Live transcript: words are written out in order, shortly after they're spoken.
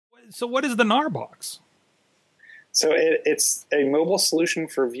So what is the Gnarbox? So it's a mobile solution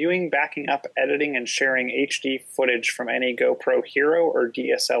for viewing, backing up, editing, and sharing HD footage from any GoPro Hero or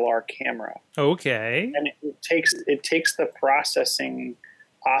DSLR camera. Okay. And it takes the processing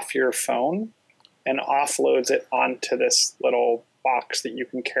off your phone and offloads it onto this little box that you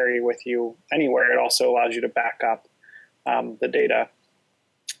can carry with you anywhere. It also allows you to back up the data.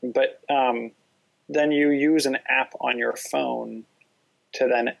 But then you use an app on your phone to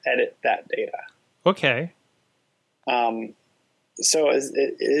then edit that data. Okay. So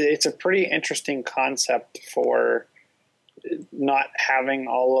it's a pretty interesting concept for not having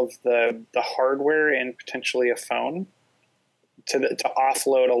all of the hardware in potentially a phone to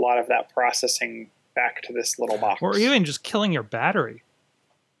offload a lot of that processing back to this little box. Or even just killing your battery.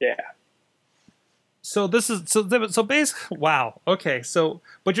 Yeah. So this is so basically, wow. Okay. So,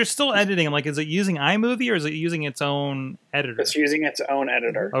 but you're still editing. Like, is it using iMovie or is it using its own editor? It's using its own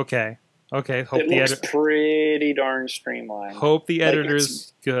editor. Okay. Okay. Hope it looks pretty darn streamlined. Hope the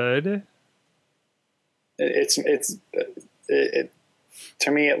editor's good. To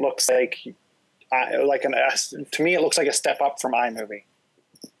me, it looks like to me, it looks like a step up from iMovie.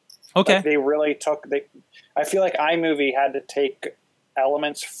 Okay. Like they really took. I feel like iMovie had to take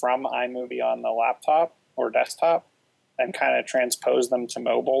elements from iMovie on the laptop or desktop and kind of transpose them to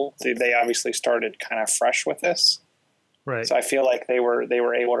mobile. They obviously started kind of fresh with this. Right. So I feel like they were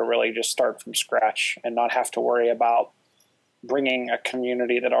able to really just start from scratch and not have to worry about bringing a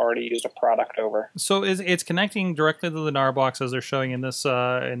community that already used a product over. So it's connecting directly to the Gnarbox as they're showing in this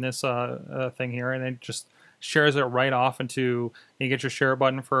thing here, and it just shares it right off into. You get your share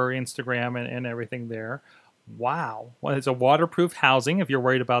button for Instagram and everything there. Wow. Well, it's a waterproof housing if you're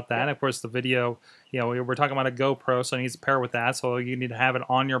worried about that. Of course, the video, we're talking about a GoPro, so it needs to pair with that. So you need to have it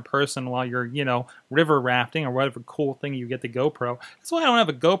on your person while you're, river rafting or whatever cool thing you get the GoPro. That's why I don't have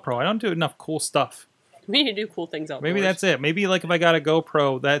a GoPro. I don't do enough cool stuff. We need to do cool things outdoors. Maybe that's it. Maybe like if I got a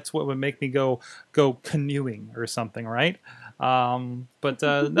GoPro, that's what would make me go canoeing or something, right? But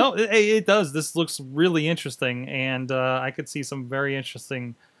no, it does. This looks really interesting, and I could see some very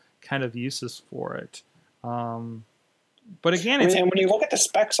interesting kind of uses for it. But again, and when you look at the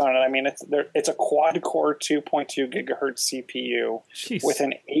specs on it, it's a quad core 2.2 gigahertz CPU. Jeez. with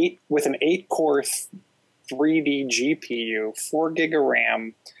an 8-core 3D GPU, 4 gig of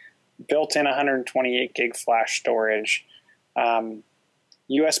RAM, built-in 128 gig flash storage,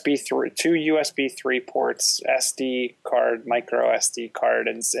 USB 3, 2 USB 3 ports, SD card, micro SD card,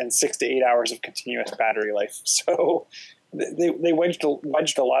 and 6 to 8 hours of continuous battery life. So they wedged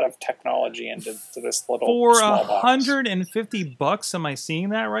a lot of technology into this little small box. For $150, am I seeing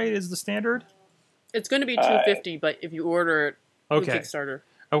that right? Is the standard? It's going to be $250, but if you order it through Kickstarter.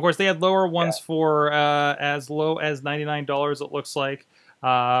 Of course, they had lower ones for as low as $99. It looks like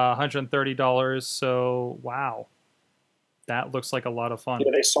 $130. So wow, that looks like a lot of fun.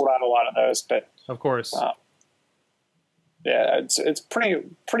 Yeah, they sold out a lot of those, but of course, yeah, it's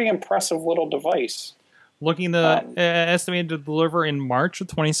pretty impressive little device. Looking the estimated to deliver in March of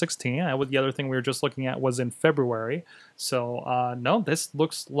 2016. The other thing we were just looking at was in February. So no, this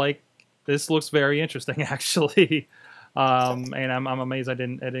looks very interesting actually, and I'm amazed I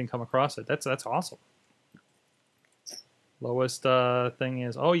didn't come across it. That's awesome. Lowest thing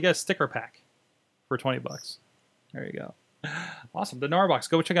is you got a sticker pack for $20. There you go. Awesome. The Gnarbox.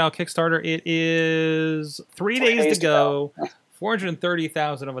 Go check out Kickstarter. It is 3 days to go.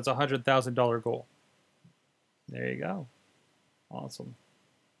 430,000 of its $100,000 goal. There you go. Awesome.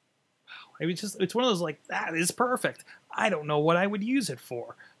 Wow. It's one of those that is perfect. I don't know what I would use it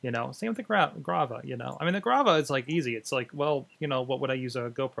for. Same with the Grava. The Grava is easy. It's what would I use a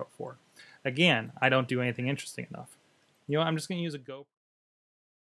GoPro for? Again, I don't do anything interesting enough. I'm just going to use a GoPro.